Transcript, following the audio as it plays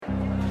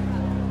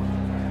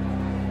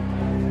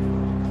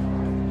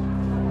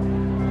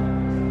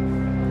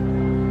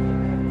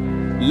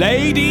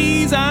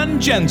Ladies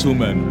and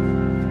gentlemen,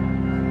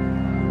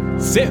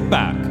 sit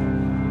back,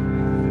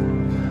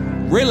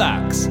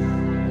 relax,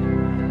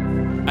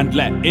 and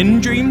let In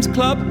Dreams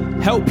Club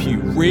help you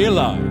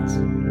realize.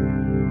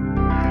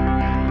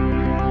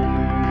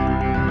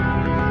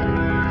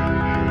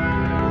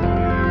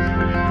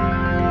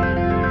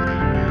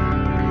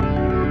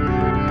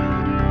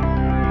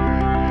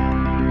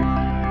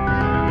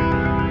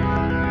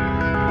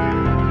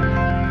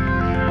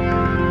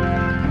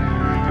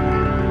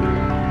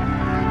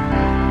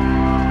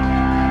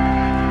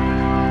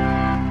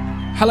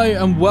 Hello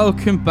and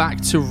welcome back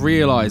to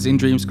Realise, In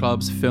Dreams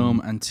Club's film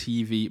and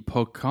TV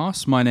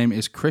podcast. My name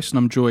is Chris and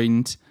I'm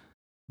joined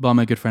by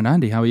my good friend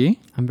Andy. How are you?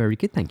 I'm very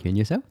good, thank you. And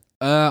yourself?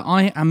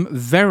 I am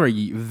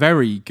very,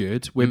 very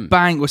good.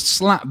 We're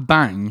slap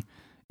bang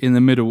in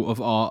the middle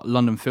of our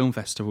London Film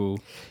Festival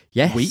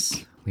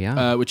week. We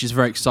are. Which is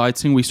very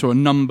exciting. We saw a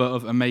number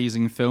of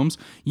amazing films.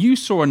 You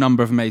saw a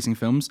number of amazing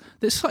films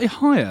that's slightly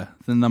higher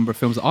than the number of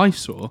films that I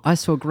saw. I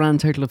saw a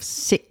grand total of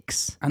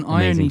 6 And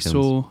I only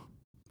saw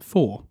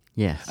 4.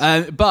 Yes.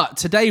 But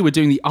today we're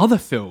doing the other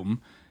film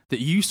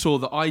that you saw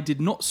that I did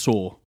not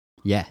saw.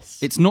 Yes.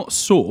 It's not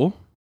Saw.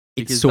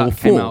 It's because Saw that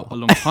came 4. out a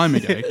long time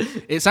ago.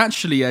 It's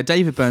actually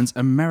David Byrne's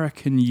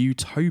American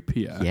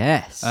Utopia.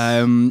 Yes.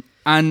 And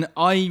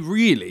I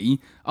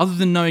really, other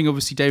than knowing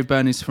obviously David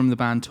Byrne is from the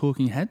band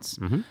Talking Heads,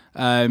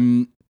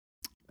 and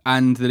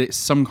that it's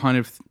some kind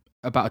of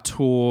about a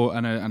tour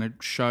and a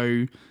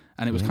show,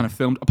 and it was kind of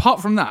filmed.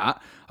 Apart from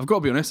that, I've got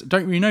to be honest, I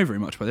don't really know very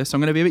much about this, so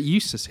I'm going to be a bit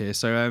useless here.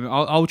 So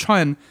I'll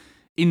try and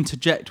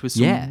interject with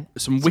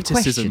some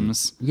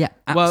witticisms. Yeah,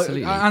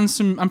 absolutely. Well,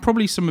 and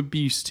probably some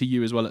abuse to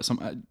you as well. At some,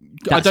 I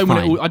That's don't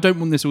fine.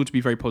 want this all to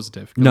be very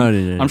positive. No.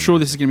 I'm sure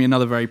this is going to be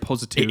another very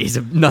positive. It is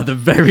another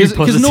very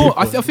positive one.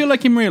 I feel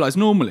like in Realise,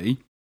 normally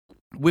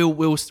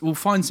we'll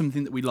find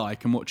something that we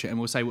like and watch it, and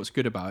we'll say what's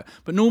good about it.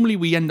 But normally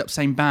we end up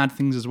saying bad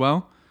things as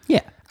well.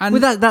 Yeah. And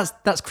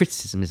that's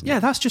criticism, isn't it? Yeah,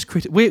 that's just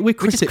critics. We're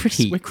critics.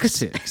 We're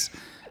critics.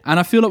 And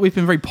I feel like we've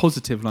been very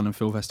positive London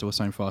Film Festival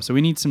so far, so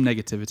we need some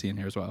negativity in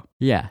here as well.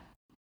 Yeah.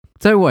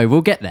 Don't worry, we'll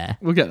get there.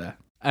 We'll get there.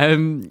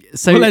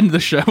 So we'll end the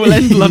show. We'll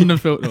end London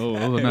Film.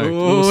 Oh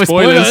no!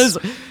 Spoilers.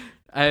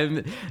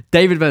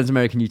 David Byrne's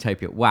American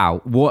Utopia.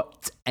 Wow,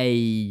 what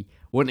an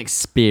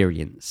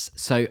experience.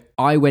 So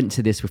I went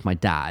to this with my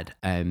dad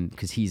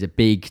because he's a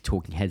big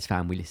Talking Heads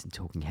fan. We listened to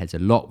Talking Heads a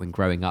lot when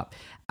growing up,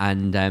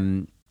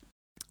 and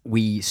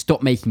we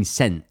Stop Making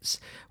Sense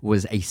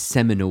was a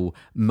seminal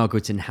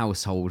Muggleton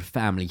household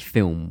family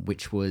film,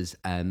 which was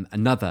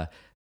another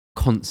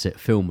concert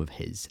film of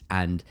his,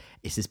 and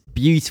it's this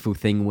beautiful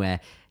thing where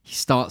he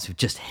starts with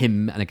just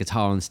him and a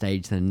guitar on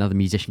stage, then another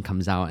musician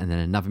comes out, and then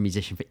another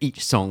musician for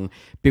each song,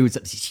 builds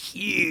up this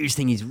huge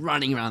thing. He's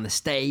running around the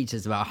stage,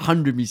 there's about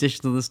 100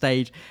 musicians on the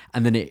stage,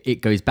 and then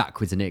it goes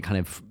backwards and it kind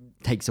of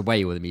takes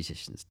away all the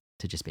musicians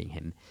to just being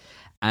him.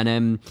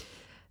 And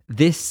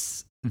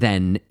this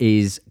then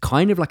is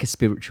kind of like a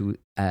spiritual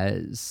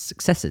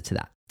successor to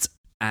that,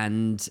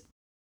 and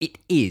it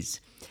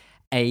is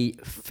a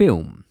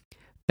film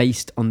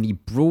based on the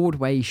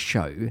Broadway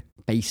show,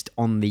 based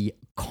on the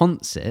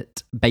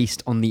concert,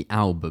 based on the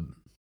album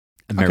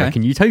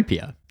American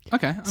Utopia.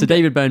 Okay. So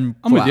David Byrne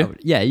with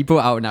you. he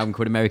brought out an album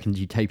called American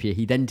Utopia.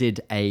 He then did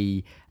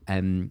a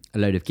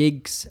load of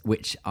gigs,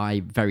 which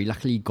I very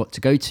luckily got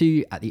to go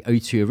to at the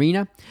O2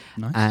 Arena.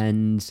 Nice.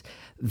 And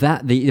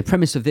that the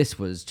premise of this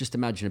was, just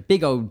imagine a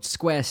big old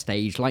square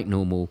stage like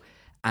normal,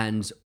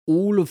 and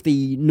all of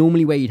the,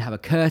 normally where you'd have a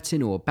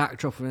curtain or a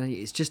backdrop,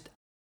 it's just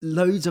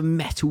loads of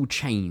metal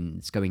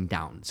chains going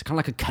down. So kind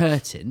of like a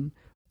curtain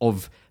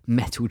of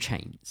metal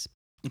chains.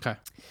 Okay.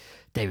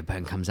 David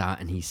Byrne comes out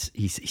and he's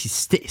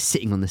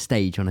sitting on the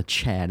stage on a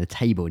chair and a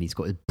table, and he's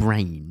got his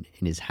brain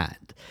in his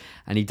hand,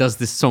 and he does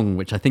this song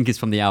which I think is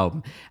from the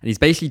album, and he's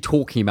basically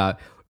talking about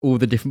all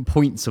the different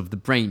points of the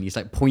brain. He's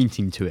like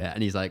pointing to it,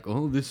 and he's like,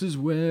 "Oh, this is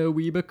where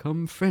we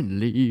become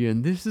friendly,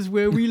 and this is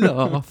where we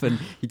laugh." And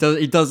he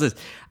does this,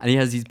 and he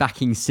has these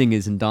backing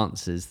singers and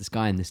dancers, this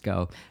guy and this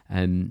girl,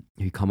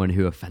 who come on,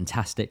 who are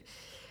fantastic.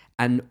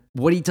 And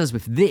what he does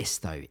with this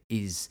though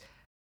is,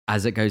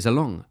 as it goes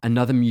along,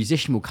 another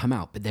musician will come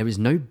out, but there is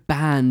no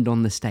band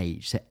on the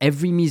stage. So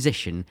every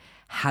musician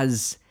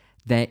has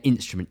their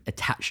instrument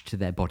attached to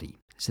their body.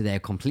 So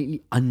they're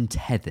completely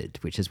untethered,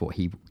 which is what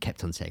he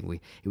kept on saying.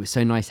 It was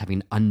so nice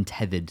having an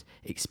untethered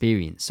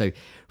experience. So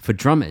for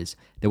drummers,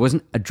 there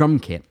wasn't a drum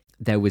kit.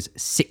 There was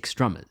 6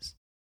 drummers,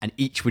 and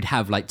each would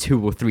have like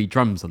 2 or 3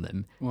 drums on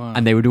them. Wow.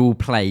 And they would all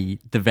play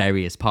the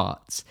various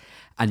parts.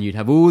 And you'd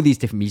have all these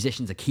different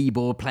musicians, a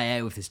keyboard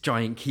player with this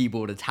giant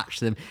keyboard attached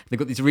to them. They've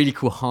got these really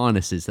cool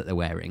harnesses that they're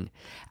wearing.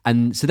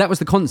 And so that was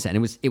the concert.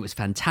 And it was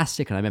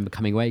fantastic. And I remember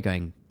coming away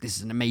going, this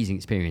is an amazing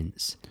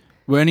experience.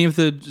 Were any of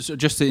the,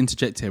 just to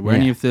interject here, were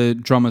any of the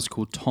drummers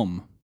called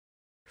Tom?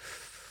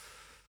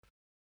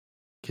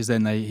 Because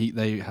then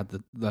they had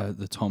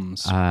the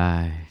Toms.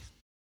 Yeah.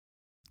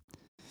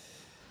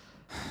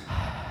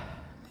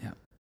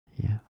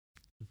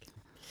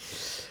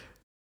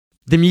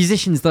 The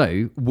musicians,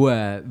 though,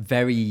 were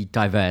very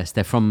diverse.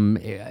 They're from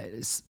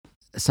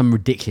some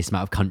ridiculous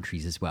amount of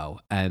countries as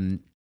well.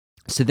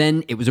 So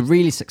then it was a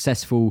really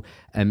successful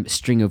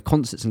string of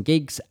concerts and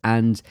gigs,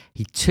 and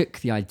he took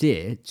the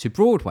idea to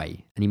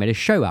Broadway and he made a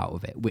show out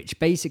of it, which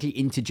basically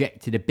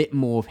interjected a bit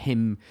more of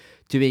him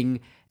doing.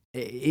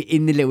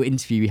 In the little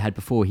interview we had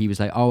before, he was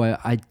like,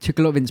 I took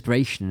a lot of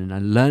inspiration and I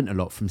learned a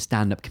lot from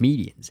stand-up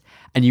comedians,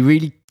 and you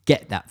really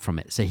get that from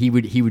it. So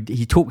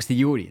he talks to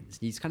the audience.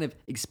 He's kind of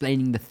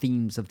explaining the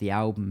themes of the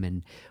album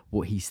and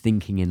what he's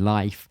thinking in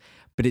life,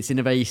 but it's in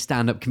a very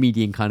stand-up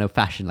comedian kind of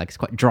fashion. Like, it's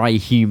quite dry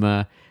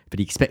humor, but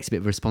he expects a bit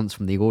of a response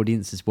from the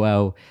audience as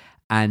well.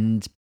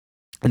 And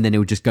then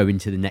he'll just go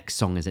into the next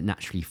song as it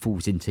naturally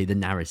falls into the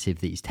narrative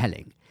that he's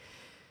telling.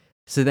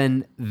 So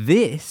then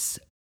this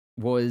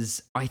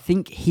was, I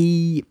think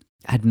he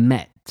had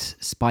met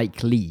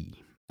Spike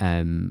Lee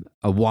a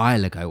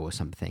while ago or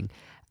something.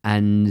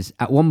 And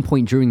at one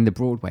point during the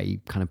Broadway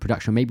kind of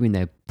production, or maybe when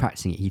they're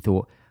practicing it, he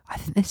thought, I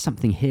think there's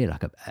something here,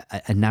 like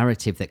a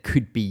narrative that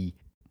could be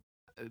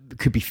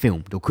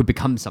filmed or could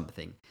become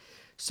something.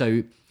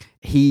 So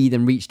he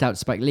then reached out to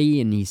Spike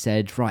Lee and he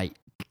said, right,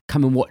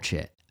 come and watch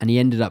it. And he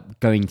ended up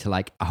going to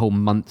like a whole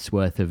month's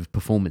worth of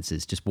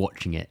performances, just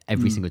watching it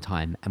every single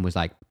time, and was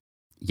like,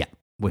 yeah,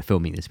 we're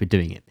filming this, we're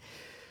doing it.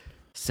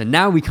 So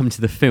now we come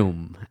to the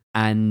film,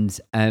 and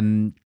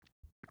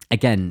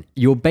again,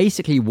 you're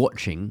basically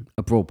watching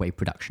a Broadway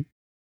production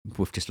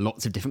with just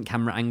lots of different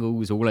camera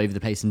angles all over the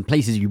place, and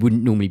places you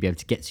wouldn't normally be able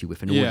to get to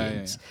with an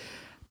audience. Yeah.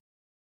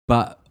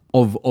 But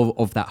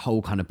of that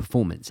whole kind of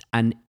performance,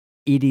 and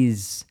it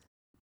is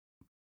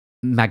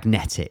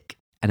magnetic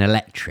and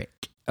electric.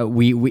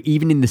 We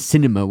even in the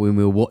cinema when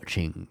we were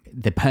watching,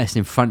 the person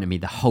in front of me,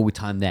 the whole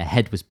time their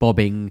head was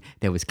bobbing,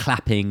 there was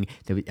clapping,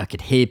 I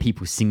could hear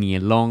people singing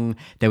along,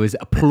 there was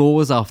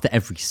applause after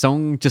every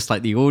song, just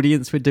like the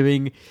audience were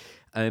doing.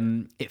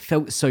 It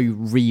felt so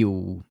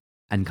real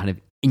and kind of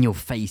in your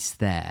face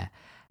there.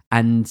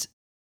 And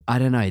I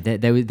don't know,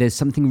 there's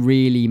something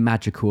really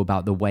magical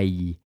about the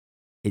way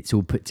it's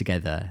all put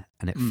together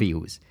and it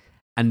feels.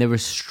 And there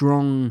was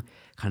strong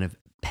kind of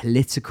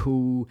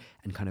political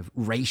and kind of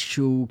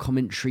racial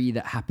commentary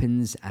that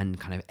happens, and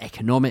kind of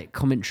economic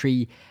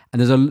commentary.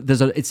 And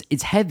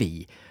it's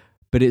heavy,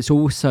 but it's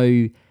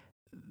also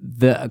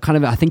the kind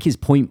of, I think his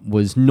point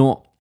was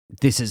not,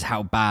 this is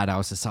how bad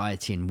our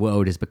society and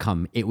world has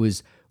become. It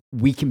was,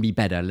 we can be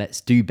better, let's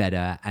do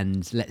better,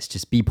 and let's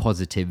just be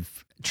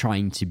positive,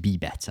 trying to be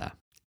better.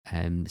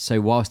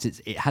 So whilst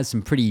it has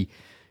some pretty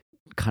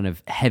kind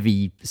of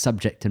heavy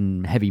subject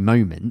and heavy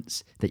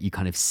moments that you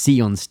kind of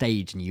see on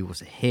stage and you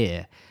also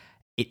hear,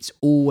 it's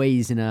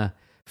always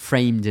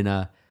framed in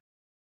a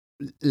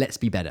let's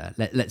be better,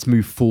 let's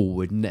move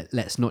forward, and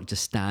let's not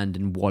just stand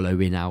and wallow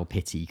in our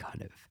pity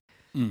kind of.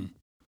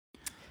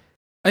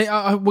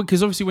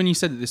 Because obviously when you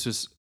said that this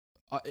was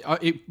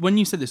when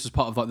you said this was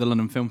part of like the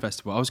London Film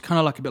Festival, I was kind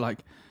of like a bit like,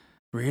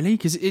 really?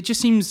 Because it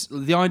just seems,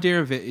 the idea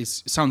of it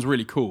sounds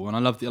really cool, and I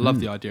love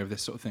the idea of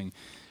this sort of thing.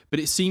 But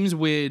it seems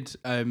weird.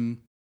 I don't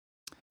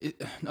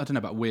know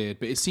about weird,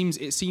 but it seems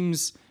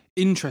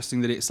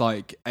interesting that it's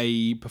like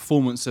a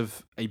performance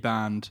of a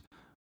band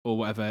or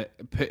whatever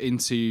put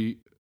into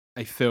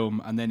a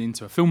film and then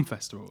into a film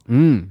festival.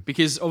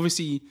 Because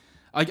obviously,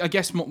 I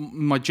guess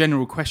my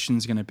general question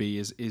is going to be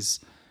is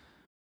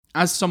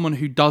as someone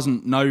who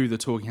doesn't know the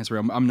Talking Heads,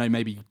 I know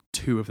maybe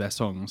 2 of their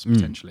songs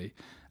potentially.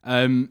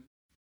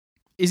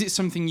 Is it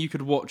something you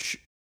could watch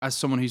as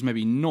someone who's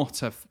maybe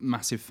not a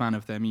massive fan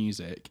of their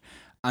music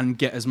and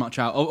get as much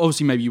out?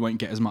 Obviously, maybe you won't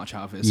get as much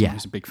out of it as someone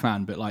who's a big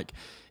fan, but like,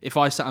 if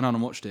I sat down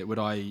and watched it,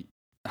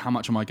 how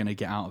much am I going to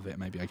get out of it?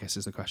 Maybe, I guess,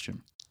 is the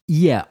question.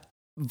 Yeah,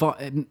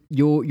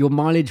 your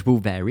mileage will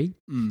vary.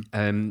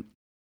 I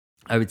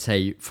would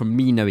say, from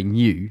me knowing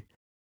you,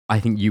 I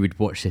think you would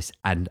watch this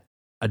and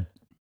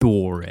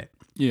adore it.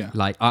 Yeah.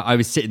 Like, I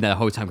was sitting there the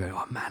whole time going,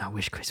 oh man, I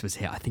wish Chris was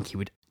here. I think he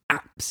would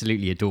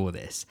absolutely adore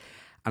this.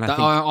 And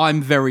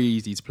I'm very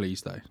easy to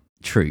please, though.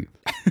 True.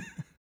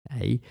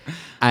 Hey.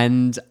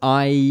 And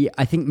I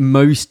think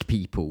most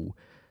people,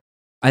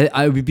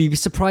 I would be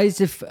surprised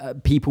if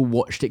people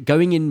watched it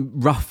going in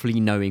roughly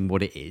knowing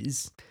what it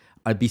is.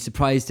 I'd be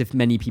surprised if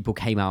many people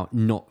came out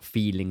not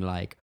feeling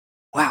like,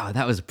 wow,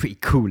 that was a pretty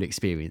cool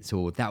experience,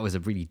 or that was a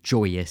really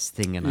joyous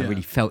thing, and I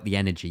really felt the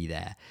energy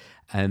there.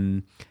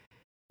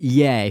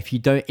 If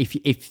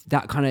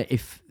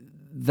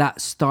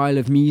that style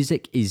of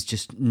music is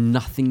just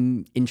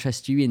nothing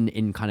interests you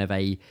in kind of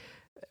a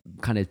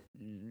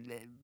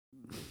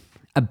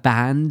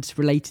band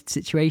related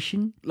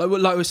situation,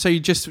 like so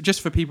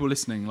just for people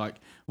listening, like,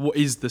 what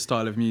is the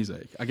style of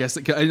music? I guess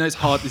I know it's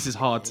hard. This is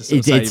hard to say.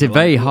 It's a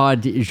very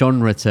hard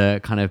genre to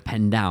kind of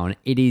pen down.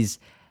 It's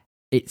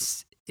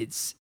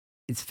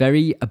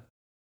very a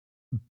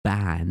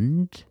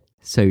band.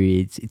 So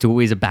it's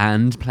always a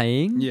band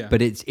playing. Yeah.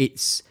 But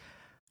it's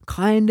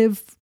kind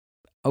of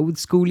old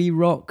schooly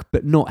rock,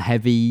 but not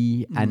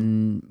heavy,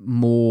 and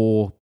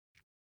more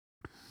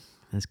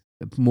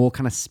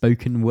kind of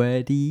spoken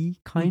wordy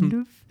kind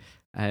of.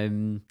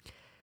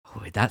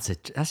 Oh, that's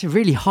a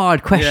really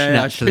hard question.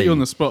 Yeah, I actually, put you on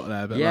the spot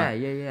there, but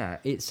yeah.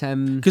 It's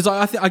because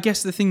I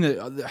guess the thing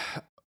that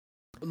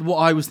what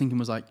I was thinking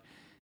was like,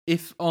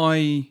 if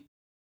I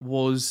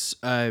was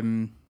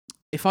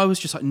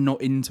just like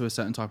not into a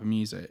certain type of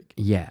music,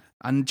 yeah,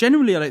 and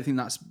generally I don't think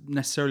that's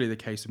necessarily the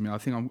case with me. I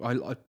think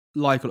I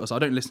like a lot of stuff. I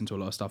don't listen to a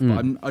lot of stuff, but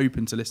I'm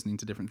open to listening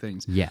to different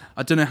things. yeah,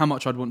 I don't know how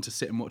much I'd want to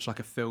sit and watch like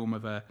a film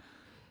of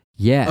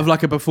yeah, of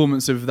like a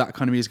performance of that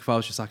kind of music. If I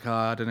was just like,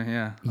 I don't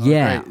know,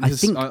 yeah. great. I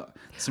think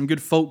some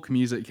good folk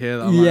music here.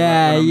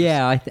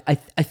 That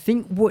I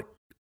think what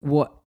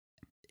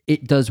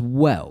it does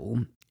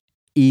well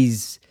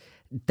is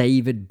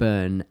David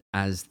Byrne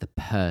as the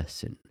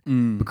person,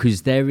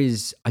 because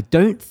I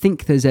don't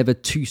think there's ever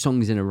two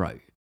songs in a row.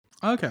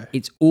 Okay.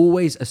 It's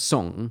always a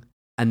song,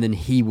 and then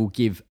he will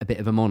give a bit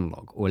of a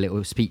monologue or a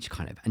little speech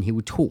kind of, and he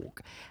will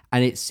talk.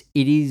 And it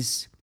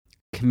is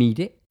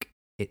comedic,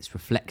 it's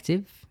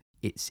reflective,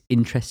 it's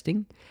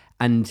interesting,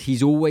 and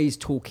he's always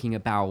talking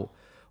about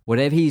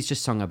whatever he's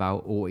just sung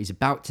about or is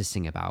about to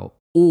sing about,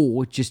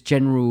 or just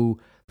general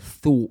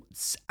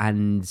thoughts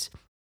and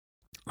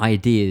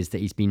ideas that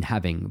he's been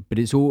having. But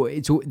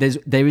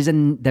there is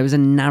a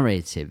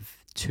narrative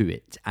to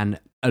it, and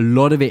a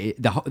lot of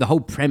it, the whole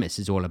premise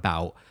is all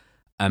about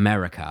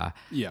America,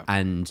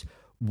 and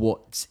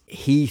what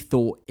he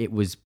thought it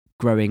was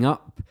growing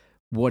up,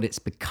 what it's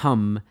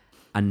become,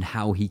 and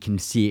how he can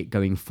see it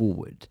going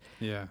forward.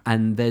 Yeah.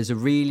 And there's a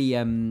really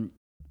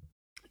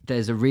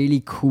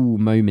cool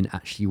moment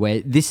actually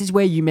where this is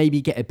where you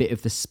maybe get a bit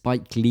of the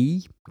Spike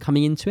Lee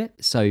coming into it.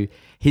 So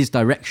his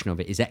direction of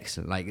it is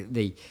excellent. Like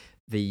the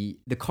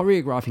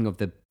choreographing of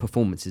the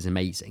performance is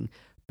amazing,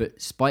 but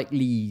Spike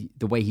Lee,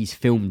 the way he's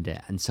filmed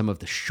it and some of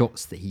the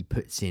shots that he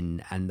puts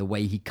in and the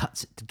way he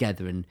cuts it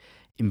together and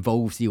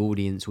involves the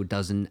audience or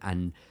doesn't,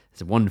 and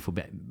there's a wonderful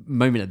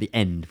moment at the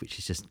end which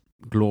is just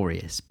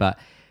glorious. But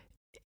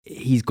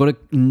he's got a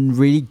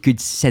really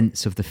good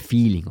sense of the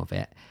feeling of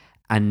it,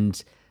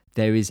 and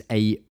there is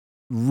a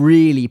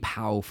really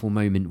powerful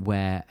moment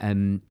where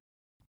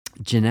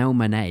Janelle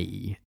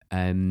Monáe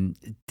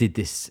did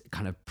this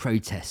kind of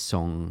protest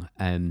song,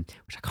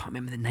 which I can't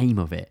remember the name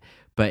of it,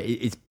 but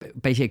it's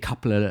basically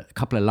a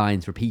couple of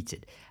lines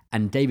repeated.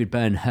 And David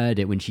Byrne heard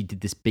it when she did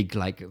this big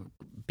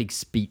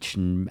speech,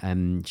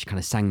 and she kind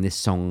of sang this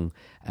song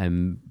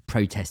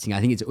protesting.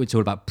 I think it's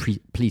all about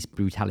police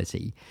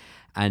brutality.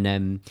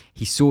 And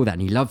he saw that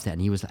and he loved it,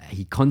 and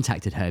he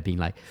contacted her being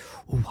like,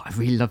 "Oh, I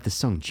really love this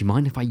song. Do you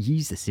mind if I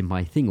use this in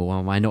my thing, or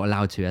am I not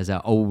allowed to, as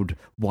an old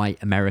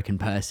white American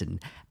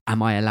person?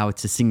 Am I allowed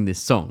to sing this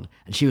song?"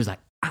 And she was like,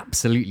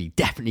 "Absolutely,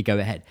 definitely go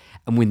ahead."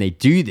 And when they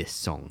do this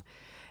song,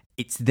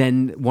 it's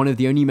then one of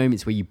the only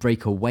moments where you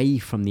break away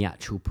from the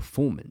actual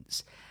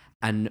performance.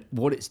 And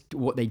what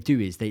they do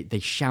is they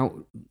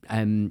shout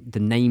the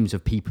names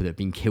of people that have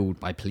been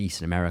killed by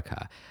police in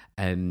America.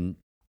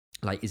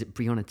 Like, is it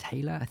Breonna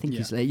Taylor? I think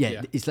it's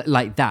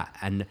like that.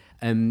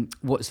 And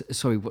what's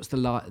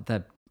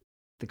the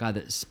guy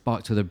that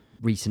sparked all the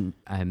recent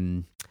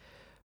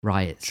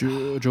riots?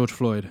 George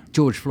Floyd.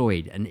 George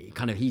Floyd, and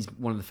he's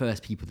one of the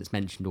first people that's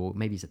mentioned, or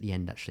maybe it's at the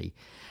end actually.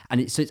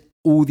 And it's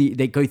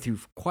they go through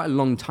for quite a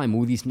long time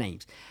all these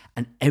names,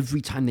 and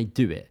every time they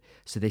do it,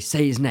 so they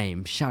say his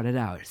name, shout it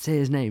out, say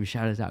his name,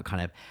 shout it out,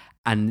 kind of.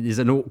 And there's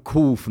a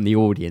call from the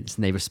audience,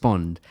 and they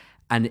respond.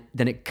 And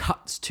then it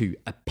cuts to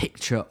a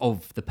picture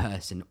of the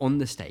person on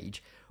the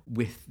stage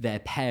with their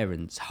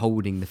parents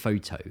holding the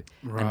photo,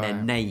 and their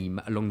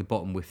name along the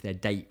bottom with their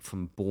date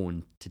from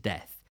born to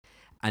death.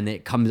 And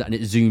it comes and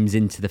it zooms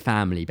into the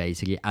family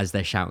basically as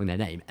they're shouting their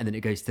name, and then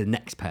it goes to the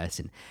next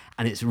person.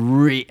 And it's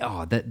really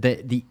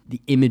the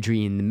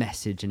imagery and the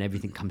message and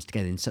everything comes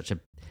together in such an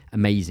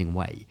amazing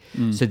way.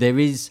 So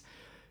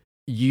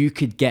you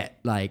could get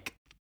like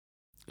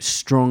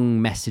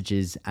strong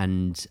messages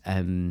and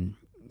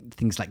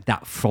things like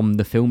that from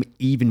the film,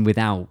 even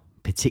without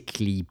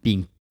particularly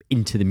being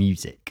into the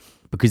music,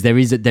 because there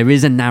is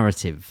a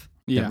narrative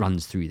that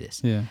runs through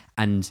this.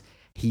 And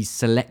he's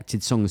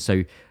selected songs.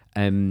 So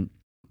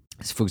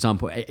for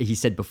example, he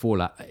said before,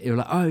 like,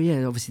 oh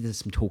yeah, obviously there's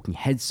some Talking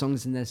Heads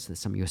songs in there, so there's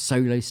some of your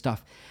solo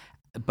stuff,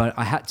 but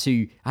I had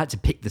to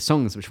pick the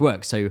songs which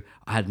work. So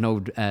I had an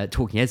old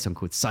Talking Heads song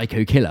called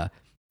Psycho Killer.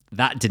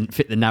 That didn't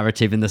fit the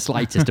narrative in the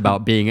slightest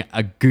about being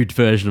a good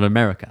version of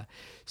America.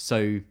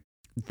 So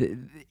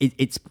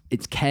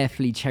it's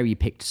carefully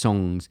cherry-picked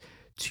songs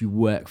to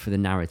work for the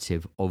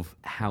narrative of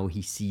how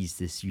he sees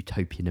this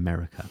utopian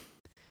America.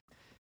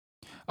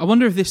 I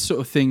wonder if this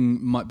sort of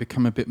thing might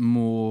become a bit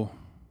more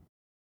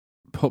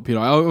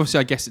popular.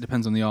 Obviously, I guess it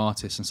depends on the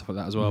artist and stuff like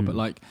that as well. But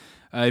like,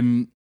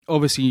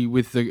 obviously,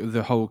 with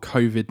the whole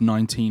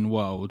COVID-19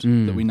 world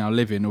that we now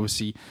live in,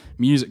 obviously,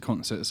 music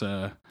concerts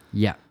are.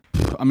 Yeah.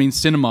 I mean,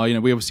 cinema.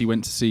 We obviously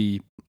went to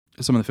see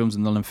some of the films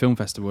in the London Film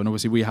Festival, and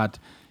obviously we had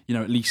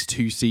at least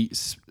 2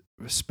 seats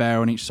spare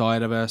on each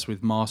side of us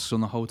with masks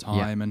on the whole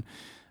time, and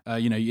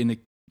in the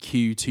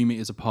queue 2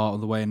 meters apart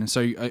on the way in. And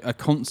so a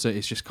concert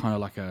is just kind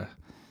of like a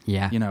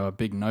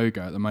big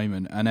no-go at the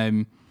moment.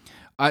 And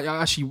I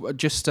actually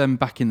just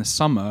back in the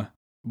summer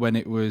when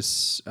it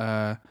was.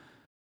 I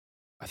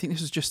think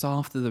this was just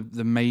after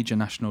the major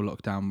national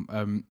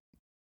lockdown.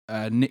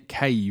 Nick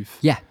Cave.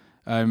 Yeah.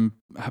 Had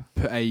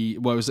put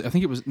I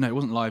think it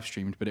wasn't live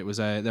streamed, but there was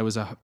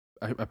a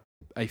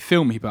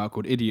film he put out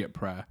called Idiot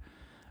Prayer,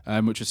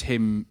 which was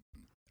him,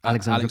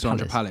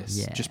 Alexandra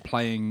Palace, just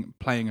playing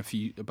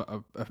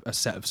a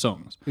set of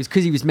songs. It was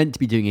because he was meant to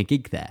be doing a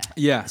gig there.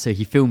 Yeah. So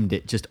he filmed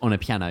it just on a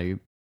piano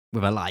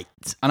with a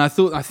light. And I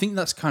think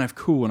that's kind of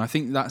cool, and I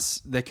think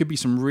there could be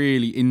some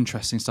really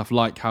interesting stuff,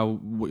 like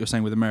what you're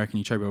saying with American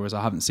Utopia, whereas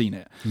I haven't seen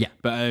it. Yeah.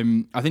 But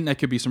I think there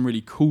could be some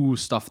really cool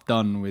stuff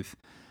done with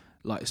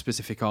like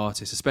specific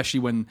artists,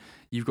 especially when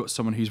you've got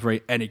someone who's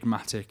very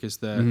enigmatic as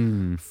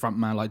the front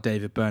man, like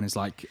David Byrne is,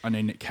 like I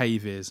know Nick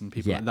Cave is, and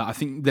people like that. I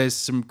think there's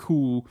some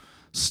cool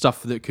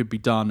stuff that could be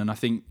done, and I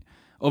think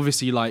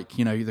obviously, like,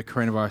 you know, the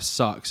coronavirus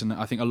sucks, and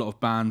I think a lot of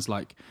bands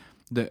like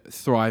that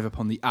thrive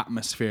upon the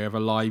atmosphere of a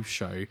live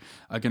show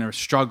are going to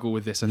struggle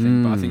with this, I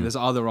think. But I think there's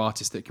other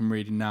artists that can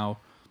really now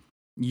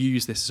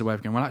use this as a way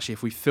of going, well, actually,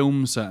 if we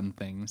film certain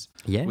things,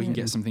 we can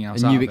get something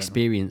else out of it. A new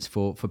experience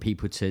for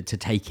people to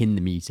take in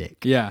the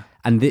music. Yeah.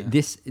 And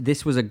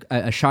this was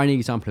a shining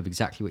example of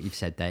exactly what you've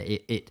said there.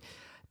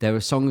 There were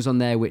songs on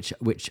there which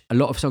a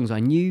lot of songs I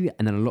knew,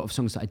 and then a lot of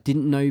songs that I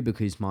didn't know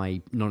because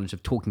my knowledge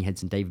of Talking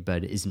Heads and David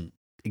Byrne isn't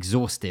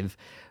exhaustive.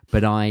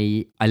 But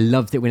I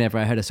loved it whenever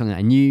I heard a song that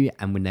I knew,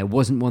 and when there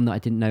wasn't one that I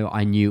didn't know,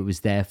 I knew it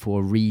was there for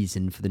a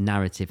reason, for the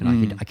narrative,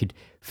 and I could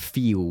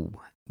feel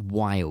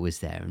why it was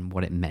there and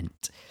what it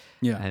meant.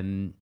 Yeah.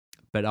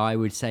 But I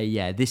would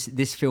say,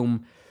 this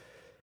film,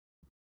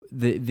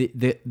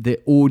 the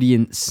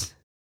audience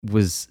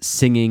was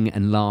singing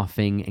and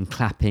laughing and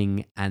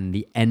clapping, and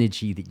the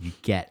energy that you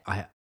get,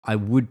 I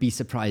would be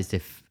surprised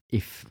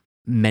if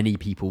many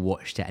people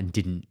watched it and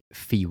didn't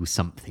feel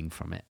something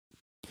from it.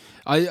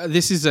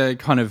 This is a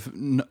kind of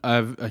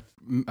a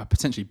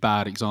potentially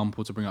bad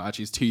example to bring up.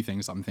 Actually, it's two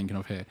things I'm thinking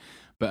of here.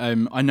 But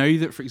I know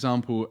that, for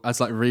example, as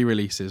like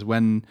re-releases,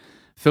 when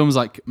films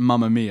like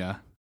Mamma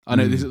Mia, I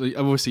know this is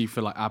obviously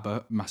for like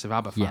ABBA, massive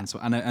ABBA fans,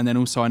 and then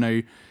also I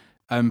know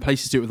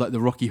places do it with like the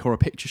Rocky Horror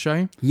Picture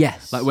Show.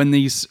 Yes, like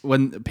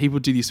when people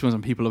do these films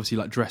and people obviously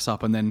like dress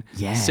up and then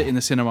sit in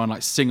the cinema and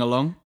like sing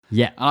along.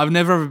 Yeah, and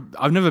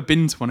I've never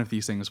been to one of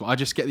these things, but I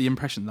just get the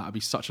impression that would be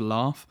such a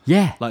laugh.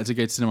 Yeah, like to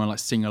go to cinema and like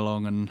sing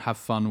along and have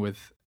fun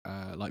with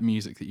like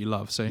music that you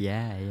love. So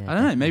yeah, I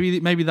don't know.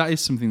 Maybe that is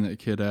something that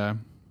could.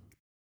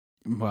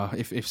 Well,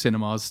 if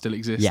cinemas still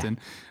exist in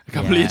a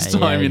couple of years'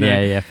 time, you know.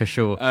 Yeah, for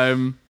sure.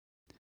 I'm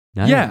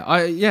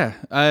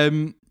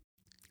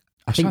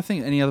trying to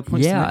think any other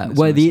points. Yeah,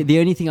 well, the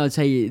only thing I would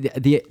say,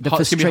 the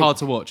it's gonna be hard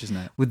to watch, isn't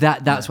it? With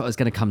that's what I was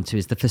going to come to.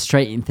 Is the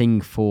frustrating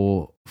thing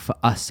for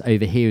us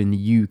over here in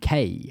the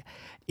UK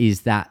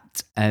is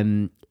that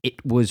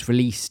it was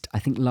released, I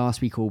think,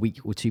 last week or a week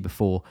or two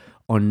before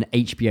on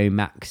HBO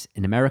Max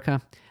in America,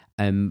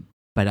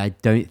 but I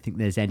don't think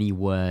there's any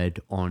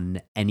word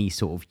on any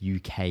sort of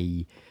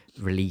UK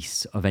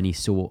release of any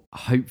sort.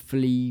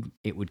 Hopefully,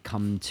 it would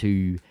come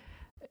to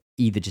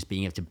either just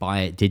being able to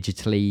buy it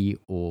digitally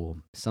or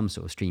some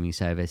sort of streaming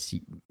service.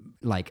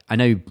 Like, I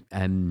know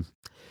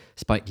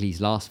Spike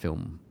Lee's last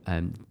film,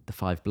 The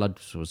Five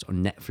Bloods, was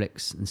on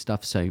Netflix and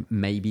stuff, so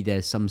maybe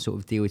there's some sort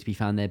of deal to be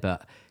found there,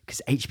 but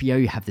because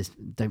HBO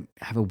don't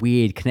have a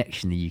weird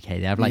connection in the UK.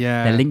 They have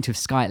they're linked with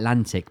Sky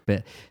Atlantic,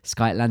 but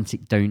Sky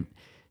Atlantic don't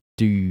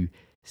do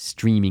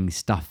streaming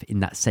stuff in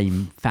that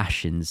same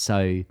fashion.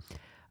 So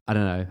I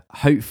don't know.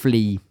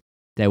 Hopefully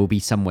there will be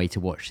some way to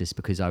watch this,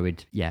 because I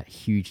would,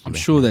 hugely. I'm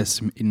sure there's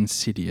some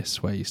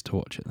insidious ways to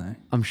watch it, though.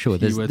 I'm sure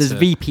there's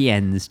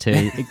VPNs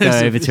to go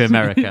over to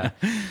America.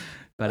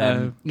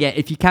 But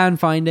if you can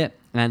find it,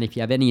 and if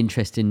you have any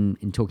interest in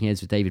Talking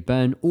Heads with David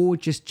Byrne, or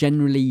just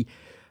generally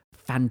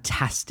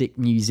fantastic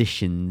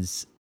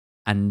musicians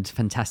and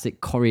fantastic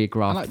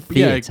choreographed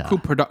theatre. Cool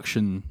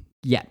production.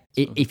 Yeah,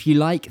 if you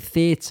like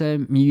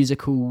theatre,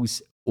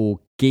 musicals,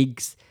 or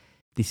gigs,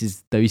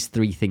 those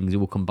three things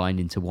all combined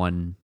into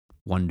one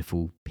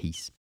wonderful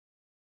piece.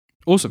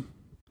 Awesome.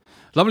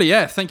 Lovely.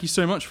 Yeah, thank you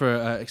so much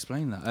for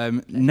explaining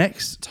that.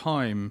 Next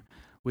time,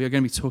 we are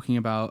going to be talking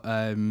about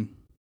a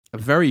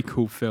very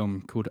cool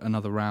film called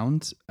Another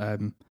Round,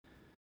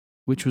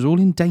 which was all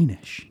in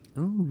Danish.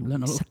 Oh,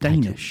 learned a lot of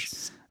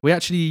Danish. We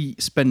actually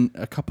spent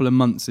a couple of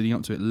months leading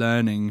up to it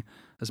learning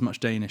as much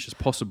Danish as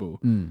possible,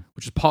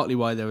 which is partly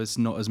why there was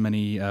not as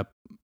many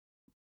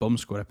Bomb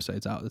Squad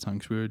episodes out at the time,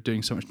 because we were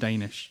doing so much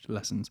Danish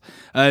lessons.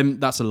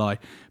 That's a lie.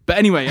 But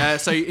anyway,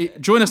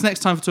 join us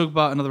next time for Talk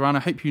About Another Round. I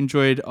hope you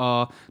enjoyed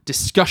our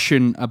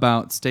discussion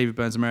about David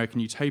Byrne's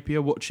American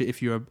Utopia. Watch it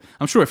if you're...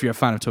 I'm sure if you're a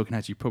fan of Talking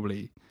Heads, you're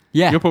probably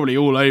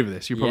all over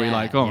this. You're probably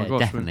like, oh my gosh.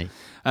 Definitely.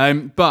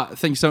 But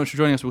thank you so much for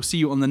joining us. We'll see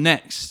you on the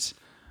next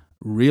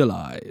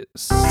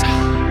Realize.